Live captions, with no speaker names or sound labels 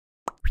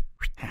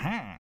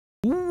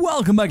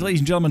Welcome back,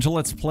 ladies and gentlemen, to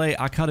Let's Play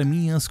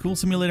Academia School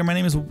Simulator. My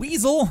name is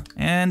Weasel,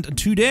 and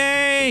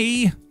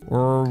today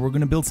we're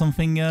gonna build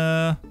something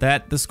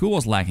that the school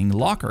was lacking: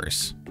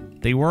 lockers.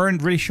 They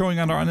weren't really showing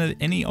on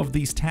any of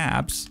these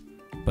tabs,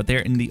 but they're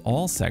in the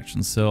all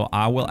section, so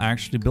I will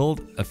actually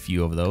build a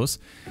few of those,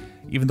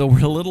 even though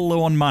we're a little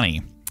low on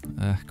money.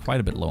 Quite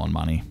a bit low on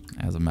money,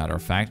 as a matter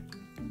of fact.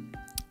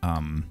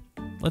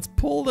 Let's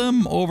pull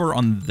them over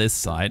on this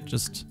side,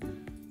 just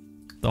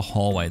the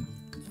hallway.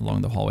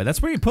 Along the hallway.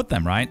 That's where you put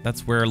them, right?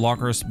 That's where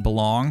lockers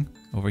belong,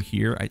 over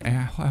here. I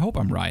hope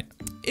I'm right.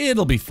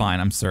 It'll be fine,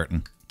 I'm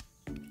certain.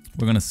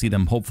 We're gonna see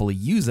them hopefully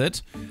use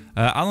it.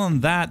 Other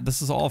than that,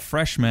 this is all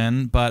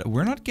freshmen, but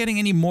we're not getting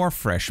any more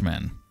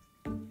freshmen,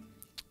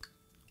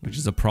 which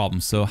is a problem.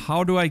 So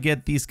how do I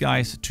get these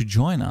guys to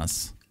join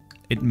us?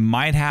 It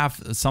might have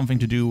something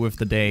to do with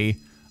the day,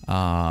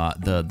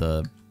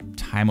 the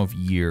time of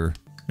year.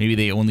 Maybe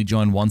they only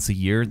join once a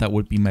year. That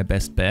would be my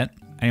best bet.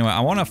 Anyway,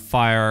 I want to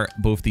fire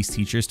both these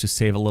teachers to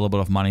save a little bit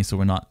of money so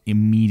we're not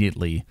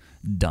immediately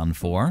done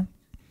for.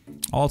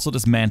 Also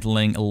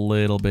dismantling a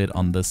little bit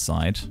on this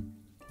side.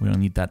 We don't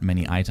need that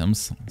many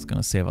items. It's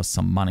going to save us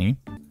some money.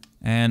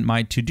 And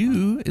my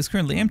to-do is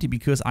currently empty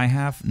because I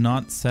have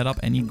not set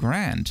up any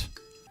grant.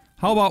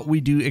 How about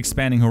we do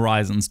Expanding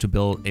Horizons to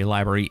build a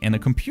library and a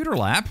computer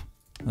lab?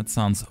 That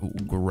sounds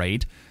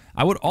great.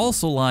 I would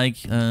also like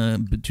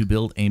to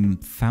build a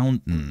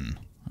fountain.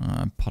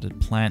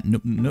 Potted plant,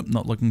 nope,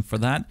 not looking for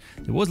that.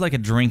 There was like a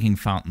drinking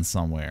fountain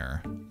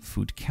somewhere.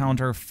 Food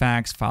counter,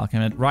 fax, file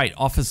cabinet. Right,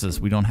 offices,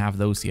 we don't have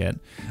those yet.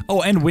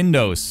 Oh, and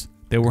windows.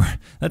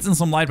 That's in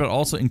some light, but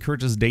also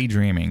encourages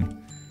daydreaming.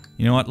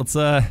 You know what, let's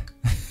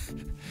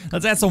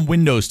let's add some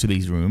windows to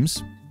these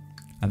rooms.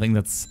 I think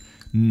that's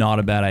not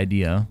a bad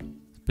idea.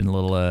 It's been a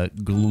little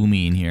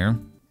gloomy in here.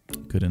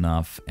 Good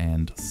enough,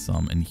 and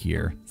some in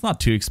here. It's not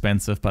too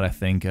expensive, but I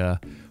think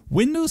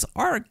windows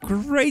are a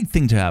great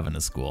thing to have in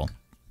a school.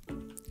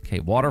 Okay,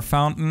 water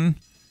fountain.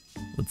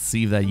 Let's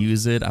see if they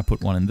use it. I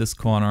put one in this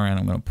corner, and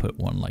I'm gonna put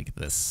one like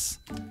this.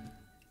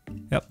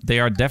 Yep,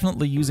 they are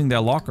definitely using their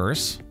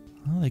lockers.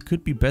 Well, they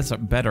could be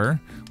better.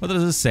 What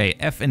does this say?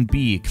 F and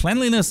B.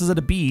 Cleanliness is at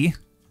a B.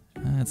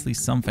 That's at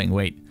least something.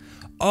 Wait.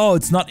 Oh,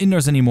 it's not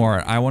indoors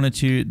anymore. I wanted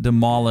to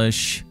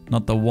demolish,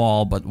 not the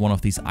wall, but one of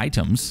these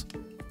items.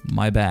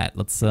 My bad.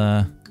 Let's,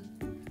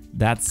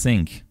 that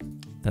sink.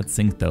 That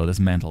sink, though.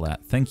 Dismantle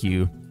that. Thank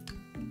you.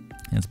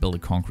 Let's build a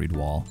concrete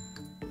wall.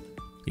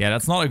 Yeah,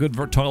 that's not a good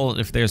toilet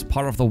if there's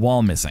part of the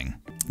wall missing.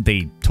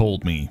 They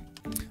told me.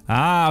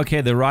 Ah, okay,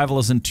 the arrival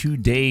is in 2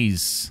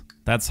 days.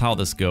 That's how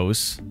this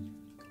goes.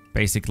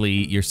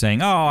 Basically, you're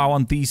saying, oh, I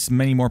want these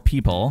many more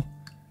people.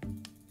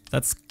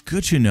 That's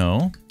good to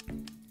know.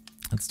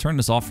 Let's turn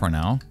this off for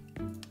now.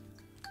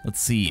 Let's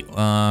see.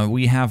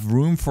 We have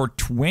room for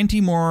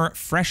 20 more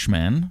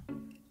freshmen,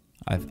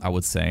 I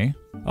would say.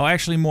 Oh,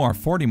 actually more.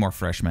 40 more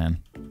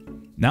freshmen.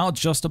 Now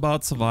it's just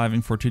about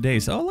surviving for 2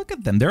 days. Oh, look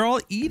at them. They're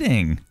all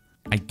eating.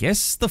 I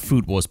guess the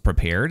food was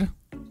prepared.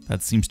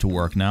 That seems to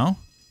work now.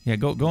 Yeah,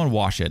 go and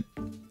wash it.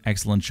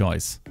 Excellent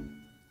choice. I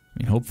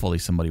mean, hopefully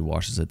somebody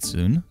washes it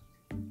soon.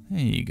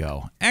 There you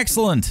go.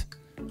 Excellent!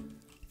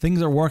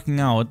 Things are working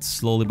out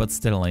slowly but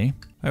steadily.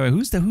 Wait,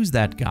 who's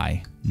that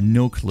guy?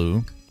 No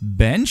clue.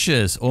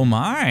 Benches, oh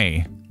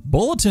my!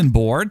 Bulletin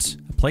boards,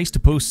 a place to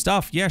post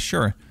stuff. Yeah,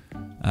 sure.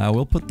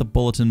 We'll put the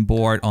bulletin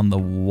board on the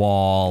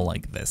wall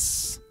like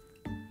this.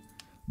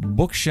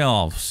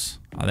 Bookshelves.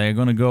 Are they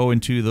gonna go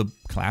into the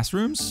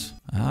classrooms?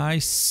 I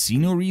see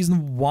no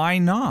reason why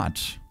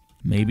not.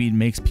 Maybe it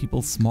makes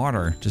people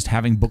smarter, just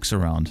having books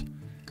around.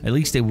 At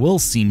least they will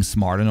seem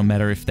smarter, no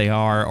matter if they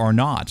are or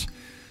not.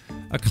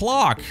 A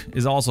clock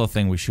is also a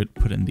thing we should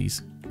put in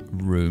these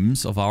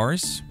rooms of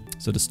ours,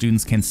 so the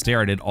students can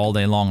stare at it all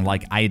day long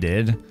like I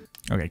did.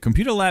 Okay,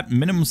 computer lab,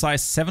 minimum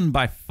size 7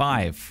 by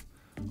 5.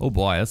 Oh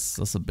boy,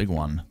 that's a big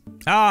one.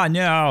 Ah,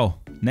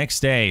 no! Next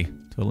day.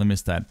 Totally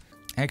missed that.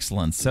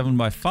 Excellent, 7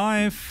 by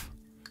 5.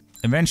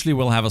 Eventually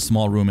we'll have a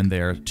small room in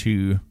there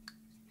too.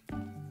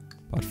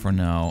 But for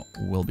now,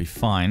 we'll be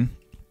fine.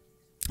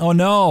 Oh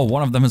no,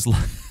 one of them is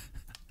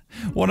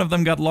one of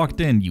them got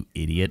locked in, you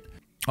idiot.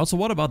 Also,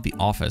 what about the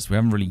office? We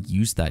haven't really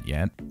used that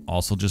yet.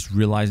 Also, just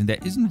realizing there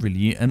isn't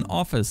really an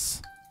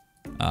office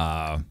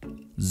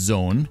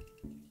zone.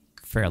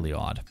 Fairly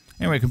odd.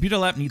 Anyway, computer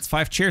lab needs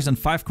 5 chairs and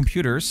 5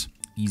 computers.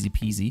 Easy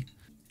peasy.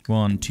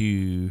 1,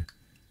 2,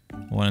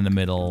 1 in the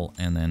middle,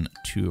 and then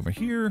 2 over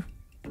here.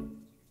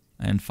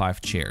 And 5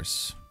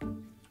 chairs.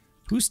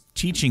 Who's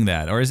teaching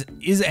that? Or is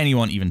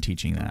anyone even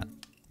teaching that?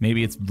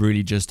 Maybe it's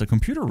really just a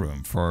computer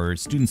room for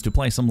students to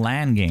play some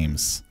LAN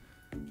games.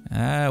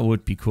 That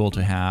would be cool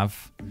to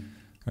have.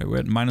 Right, we're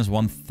at minus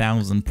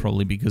 1,000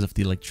 probably because of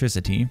the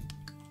electricity.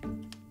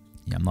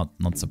 Yeah, I'm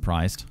not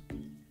surprised.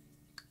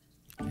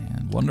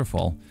 And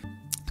wonderful.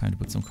 Time to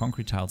put some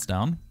concrete tiles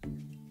down.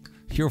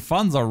 Your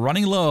funds are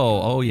running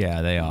low. Oh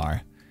yeah, they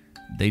are.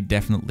 They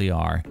definitely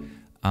are.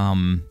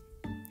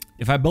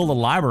 If I build a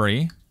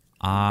library,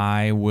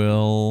 I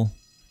will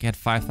get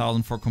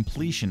 5,000 for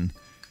completion.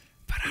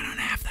 But I don't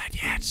have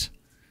that yet.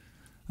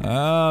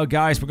 Oh,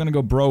 guys, we're gonna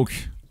go broke.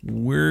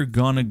 We're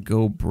gonna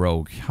go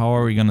broke. How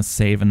are we gonna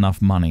save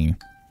enough money?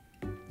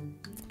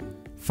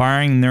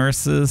 Firing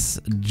nurses,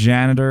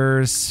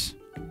 janitors,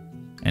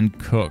 and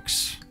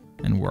cooks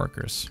and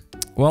workers.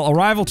 Well,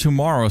 arrival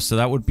tomorrow, so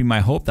that would be my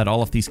hope that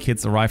all of these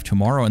kids arrive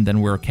tomorrow and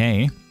then we're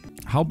okay.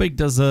 How big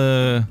does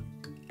a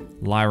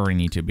library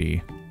need to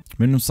be?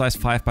 Minimum size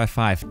 5 by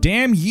 5.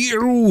 Damn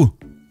you!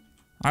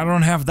 I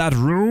don't have that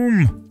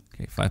room.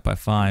 Okay, 5 by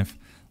 5.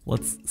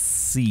 Let's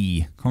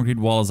see. Concrete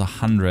wall is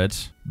 100.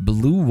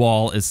 Blue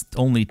wall is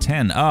only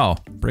 10. Oh,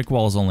 brick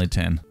wall is only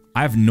 10.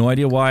 I have no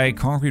idea why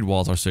concrete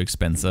walls are so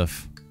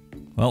expensive.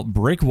 Well,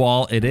 brick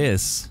wall it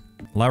is.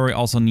 Library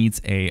also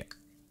needs a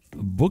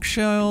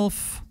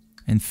bookshelf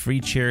and 3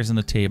 chairs and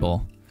a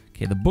table.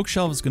 Okay, the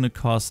bookshelf is gonna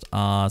cost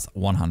us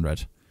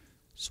 100.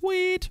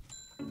 Sweet.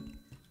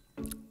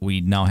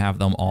 We now have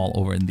them all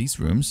over in these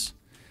rooms.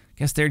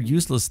 Guess they're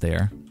useless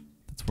there.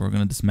 That's where we're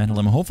gonna dismantle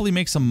them and hopefully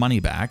make some money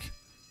back.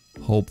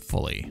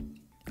 Hopefully.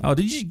 Oh,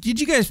 did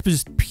you guys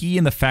just pee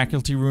in the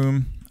faculty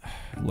room?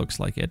 Looks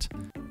like it.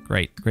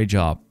 Great, great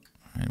job.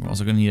 All right, we're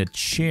also gonna need a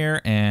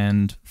chair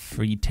and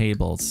 3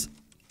 tables.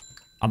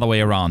 Other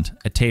way around,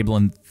 a table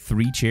and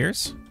 3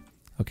 chairs.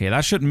 Okay,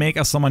 that should make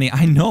us some money.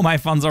 I know my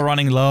funds are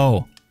running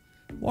low.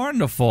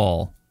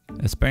 Wonderful.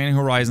 Expanding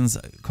Horizons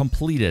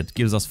completed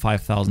gives us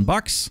 5,000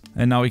 bucks.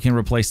 And now we can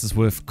replace this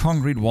with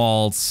concrete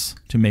walls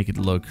to make it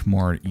look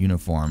more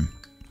uniform.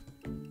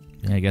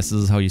 Yeah, I guess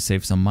this is how you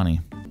save some money.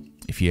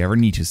 If you ever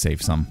need to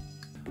save some.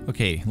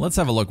 Okay, let's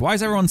have a look. Why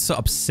is everyone so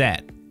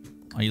upset?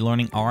 Are you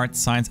learning art,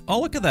 science?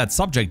 Oh, look at that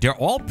subject. They're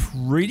all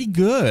pretty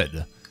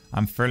good.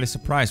 I'm fairly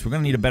surprised. We're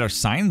gonna need a better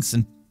science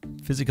and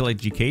physical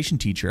education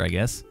teacher, I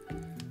guess.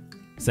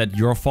 Is that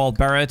your fault,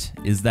 Barrett?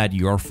 Is that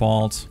your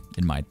fault?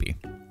 It might be.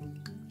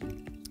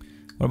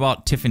 What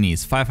about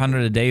Tiffany's?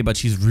 500 a day, but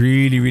she's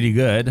really, really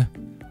good.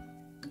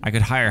 I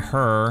could hire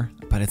her,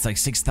 but it's like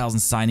 6,000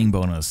 signing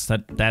bonus.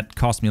 That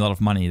cost me a lot of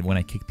money when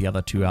I kicked the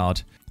other 2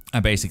 out. I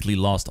basically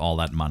lost all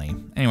that money.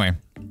 Anyway,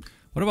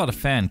 what about a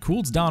fan?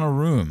 Cools down a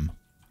room.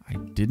 I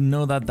didn't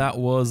know that that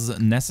was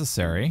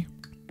necessary.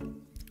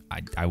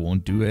 I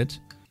won't do it.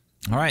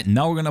 All right,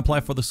 now we're gonna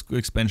apply for the school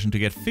expansion to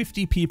get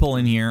 50 people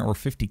in here, or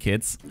 50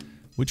 kids,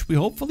 which we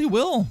hopefully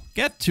will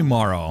get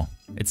tomorrow.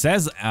 It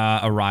says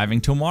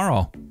arriving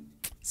tomorrow.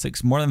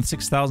 More than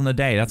 6,000 a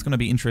day. That's gonna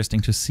be interesting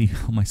to see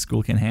how my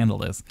school can handle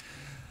this.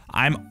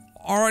 I'm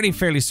already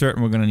fairly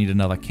certain we're gonna need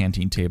another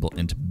canteen table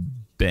and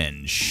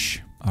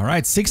bench. All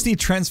right, 60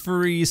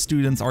 transferee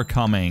students are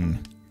coming.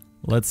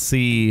 Let's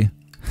see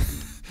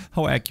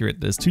how accurate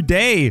this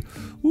today.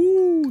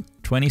 Woo!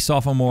 20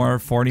 sophomore,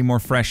 40 more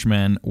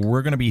freshmen.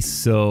 We're gonna be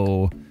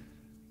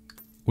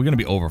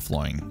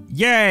overflowing.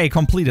 Yay,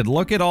 completed.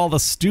 Look at all the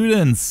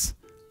students.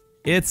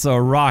 It's a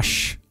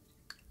rush.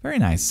 Very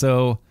nice.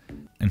 So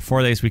in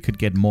 4 days we could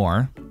get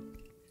more.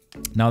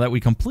 Now that we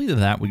completed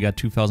that, we got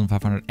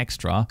 2,500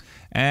 extra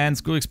and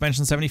school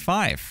expansion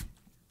 75.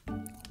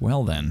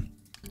 Well then,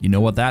 you know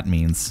what that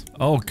means.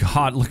 Oh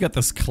God, look at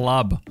this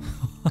club.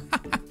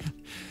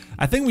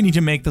 I think we need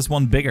to make this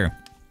one bigger.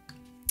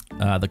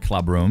 The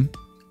club room.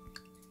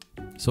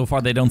 So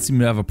far they don't seem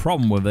to have a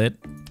problem with it.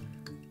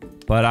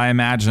 But I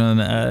imagine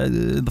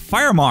the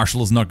fire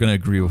marshal is not going to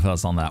agree with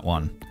us on that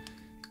one.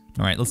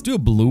 Alright, let's do a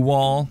blue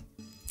wall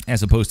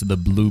as opposed to the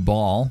blue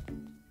ball.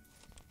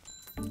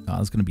 Oh,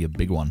 this is going to be a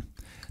big one.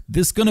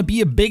 This is going to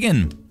be a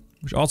biggin.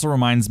 Which also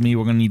reminds me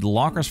we're going to need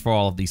lockers for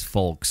all of these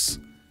folks.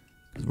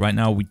 Right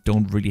now we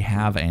don't really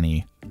have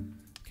any.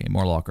 Okay,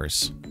 more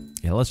lockers.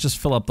 Yeah, let's just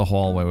fill up the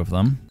hallway with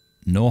them.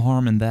 No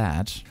harm in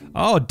that.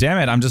 Oh, damn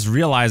it. I'm just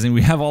realizing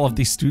we have all of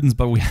these students,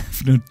 but we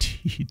have no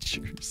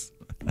teachers.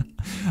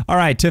 All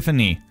right,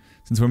 Tiffany.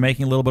 Since we're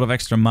making a little bit of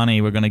extra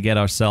money, we're going to get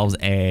ourselves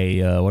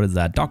a, what is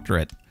that?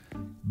 Doctorate.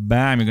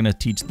 Bam, you're going to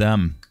teach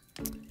them.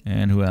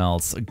 And who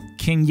else?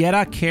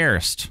 Kenyetta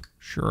Kerst.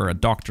 Sure, a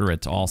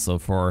doctorate also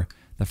for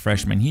the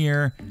freshman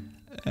here.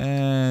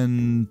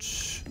 And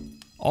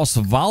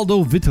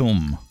Osvaldo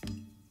Wittum.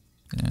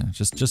 Yeah,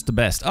 just the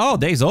best. Oh,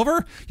 day's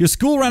over? Your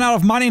school ran out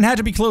of money and had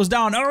to be closed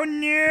down. Oh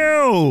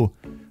no!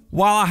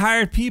 While I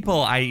hired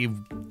people,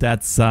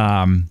 that's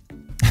well,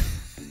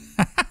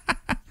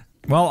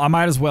 I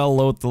might as well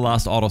load the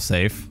last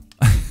autosave.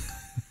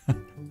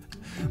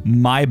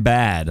 My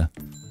bad.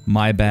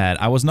 My bad.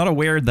 I was not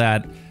aware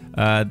that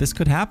this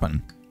could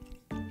happen.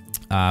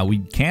 We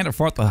can't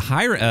afford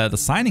the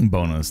signing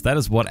bonus. That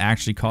is what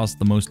actually costs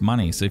the most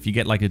money. So if you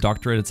get like a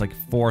doctorate, it's like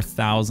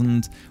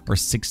 4,000 or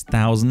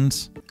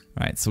 6,000.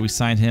 Right, so we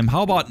signed him.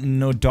 How about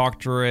no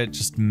doctorate,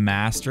 just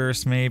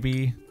masters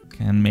maybe?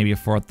 Can maybe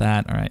afford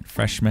that. All right,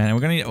 freshman. And we're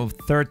gonna need a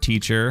third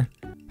teacher.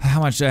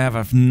 How much do I have? I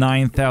have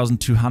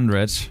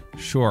 9,200.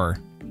 Sure.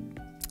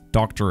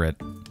 Doctorate.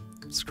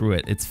 Screw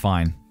it, it's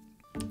fine.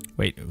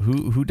 Wait,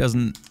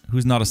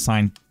 who's not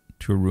assigned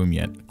to a room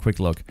yet? Quick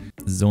look.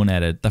 Zone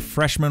edit. The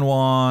freshman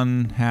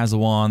one has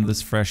one.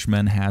 This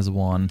freshman has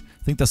one.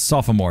 I think the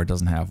sophomore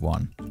doesn't have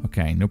one.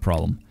 Okay, no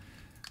problem.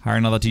 Hire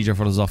another teacher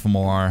for the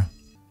sophomore.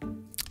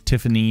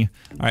 Tiffany.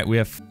 All right, we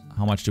have,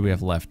 how much do we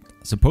have left?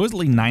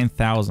 Supposedly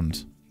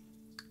 9,000.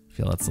 I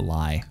feel that's a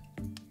lie.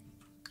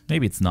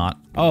 Maybe it's not.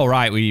 Oh,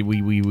 right.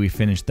 We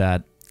finished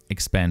that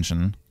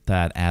expansion,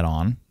 that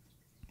add-on.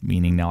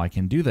 Meaning now I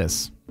can do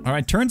this. All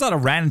right, turns out I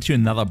ran into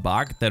another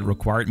bug that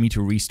required me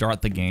to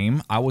restart the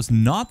game. I was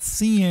not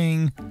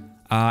seeing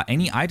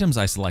any items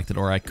I selected,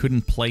 or I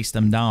couldn't place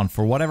them down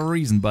for whatever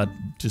reason, but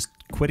just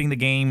quitting the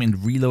game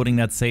and reloading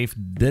that save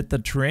did the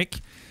trick.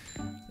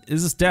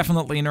 This is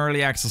definitely an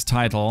early access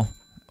title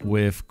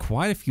with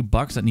quite a few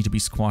bugs that need to be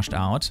squashed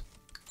out.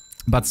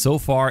 But so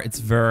far it's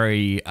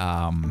very,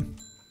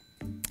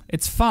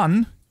 it's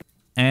fun,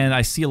 and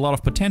I see a lot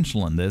of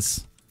potential in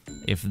this.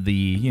 If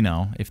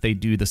they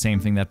do the same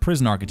thing that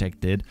Prison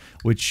Architect did,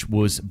 which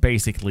was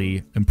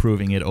basically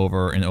improving it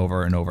over and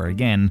over and over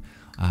again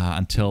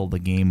until the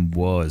game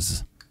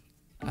was,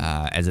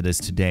 as it is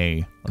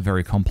today, a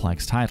very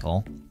complex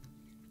title.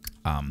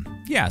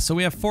 Yeah, so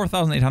we have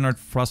 4,800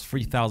 plus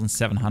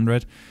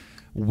 3,700.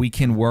 We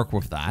can work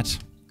with that.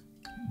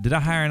 Did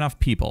I hire enough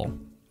people?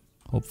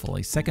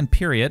 Hopefully. Second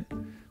period.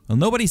 Well,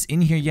 nobody's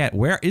in here yet.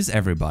 Where is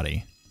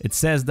everybody? It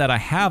says that I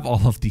have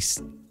all of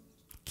these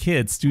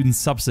kids, student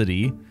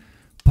subsidy,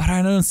 but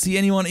I don't see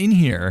anyone in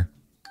here.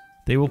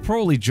 They will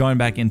probably join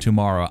back in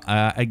tomorrow.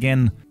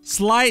 Again,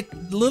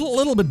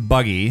 little bit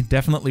buggy.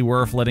 Definitely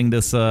worth letting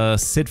this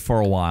sit for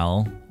a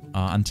while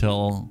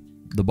until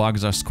the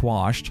bugs are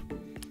squashed.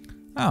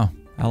 Oh,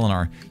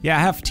 Eleanor. Yeah,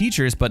 I have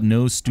teachers, but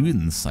no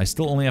students. I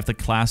still only have the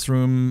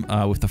classroom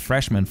with the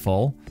freshmen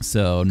full.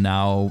 So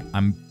now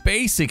I'm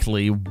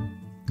basically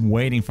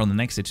waiting for the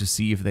next stage to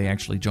see if they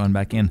actually join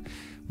back in.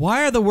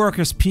 Why are the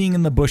workers peeing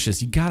in the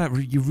bushes?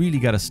 You really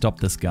gotta stop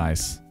this,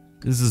 guys.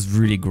 This is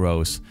really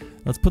gross.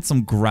 Let's put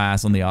some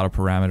grass on the outer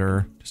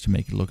parameter just to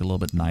make it look a little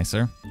bit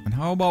nicer. And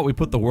how about we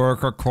put the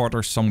worker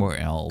quarters somewhere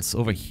else,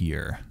 over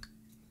here.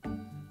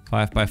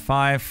 5 by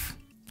 5,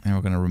 and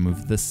we're gonna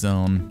remove this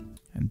zone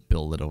and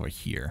build it over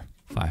here.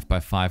 5 by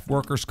 5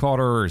 workers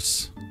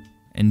quarters.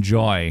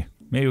 Enjoy.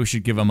 Maybe we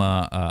should give them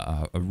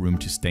a room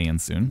to stay in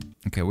soon.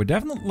 Okay, we're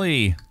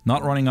definitely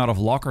not running out of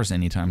lockers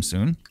anytime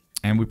soon.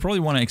 And we probably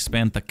want to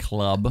expand the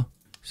club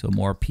so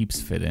more peeps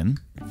fit in.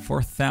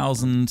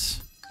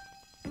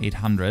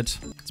 4,800.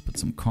 Let's put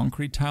some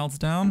concrete tiles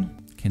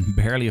down. Can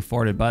barely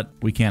afford it, but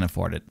we can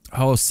afford it.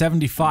 Oh,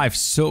 75,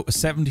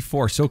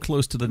 74, so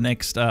close to the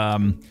next,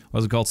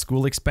 what's it called,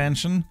 school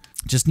expansion.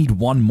 Just need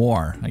one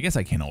more. I guess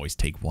I can always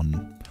take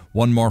one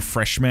more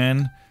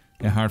freshman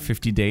in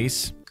 150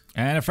 days.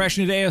 And a fresh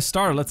new day has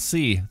started. Let's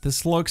see.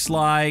 This looks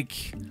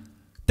like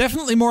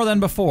definitely more than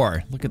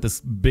before. Look at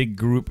this big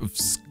group of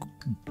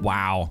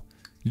wow.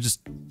 You're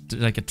just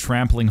like a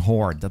trampling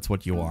horde. That's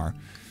what you are.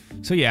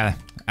 So yeah,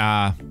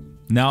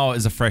 now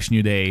is a fresh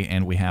new day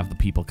and we have the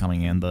people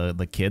coming in,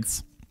 the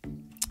kids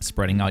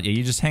spreading out. Yeah,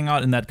 you just hang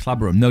out in that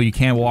club room. No, you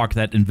can't walk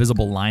that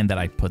invisible line that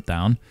I put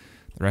down.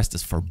 The rest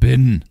is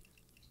forbidden.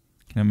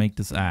 Can I make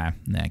this? Nah,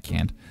 I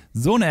can't.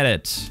 Zone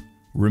edit.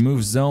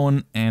 Remove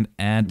zone and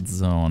add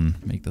zone.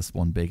 Make this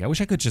one big. I wish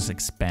I could just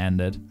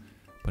expand it,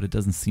 but it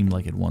doesn't seem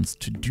like it wants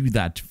to do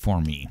that for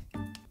me.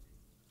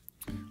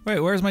 Wait,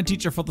 where's my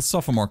teacher for the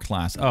sophomore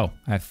class? Oh,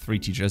 I have 3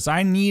 teachers.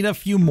 I need a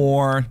few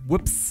more.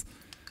 Whoops.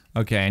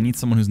 Okay, I need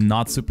someone who's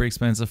not super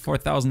expensive.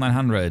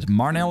 4,900.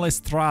 Marnell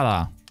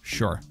Estrada.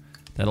 Sure,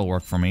 that'll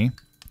work for me.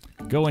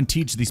 Go and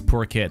teach these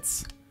poor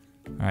kids.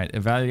 All right,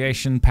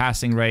 evaluation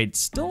passing rate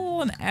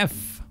still an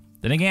F.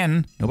 Then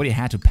again, nobody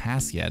had to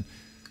pass yet.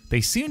 They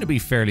seem to be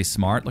fairly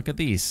smart. Look at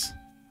these.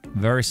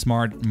 Very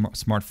smart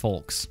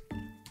folks.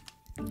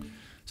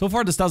 So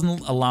far, this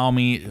doesn't allow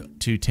me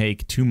to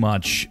take too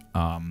much,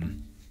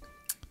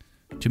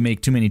 to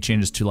make too many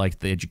changes to like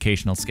the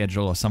educational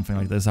schedule or something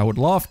like this. I would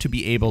love to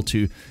be able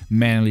to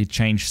manually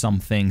change some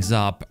things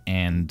up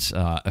and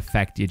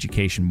affect the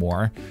education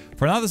more.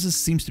 For now, this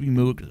seems to be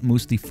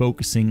mostly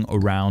focusing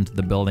around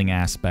the building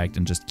aspect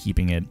and just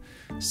keeping it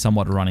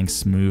somewhat running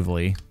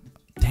smoothly.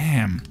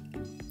 Damn.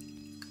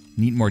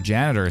 Need more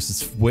janitors.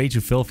 It's way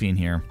too filthy in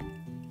here.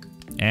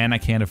 And I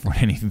can't afford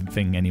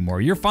anything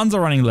anymore. Your funds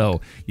are running low.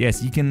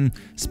 Yes, you can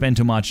spend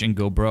too much and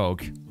go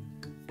broke.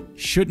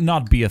 Should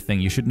not be a thing.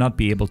 You should not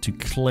be able to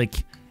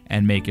click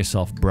and make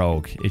yourself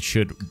broke. It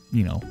should,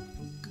 you know,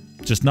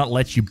 just not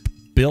let you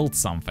build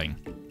something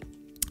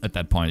at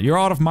that point. You're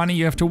out of money,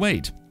 you have to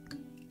wait.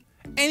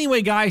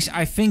 Anyway, guys,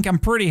 I think I'm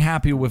pretty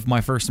happy with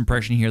my first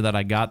impression here that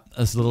I got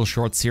a little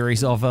short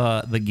series of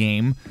the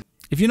game.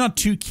 If you're not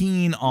too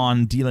keen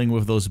on dealing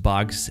with those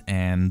bugs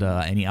and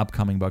any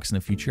upcoming bugs in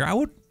the future, I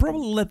would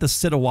probably let this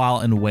sit a while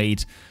and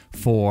wait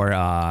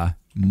for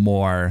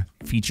more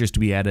features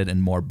to be added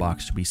and more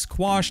bugs to be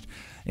squashed.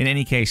 In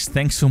any case,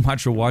 thanks so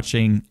much for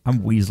watching.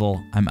 I'm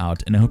Weasel, I'm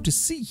out, and I hope to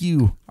see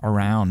you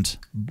around.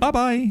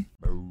 Bye-bye!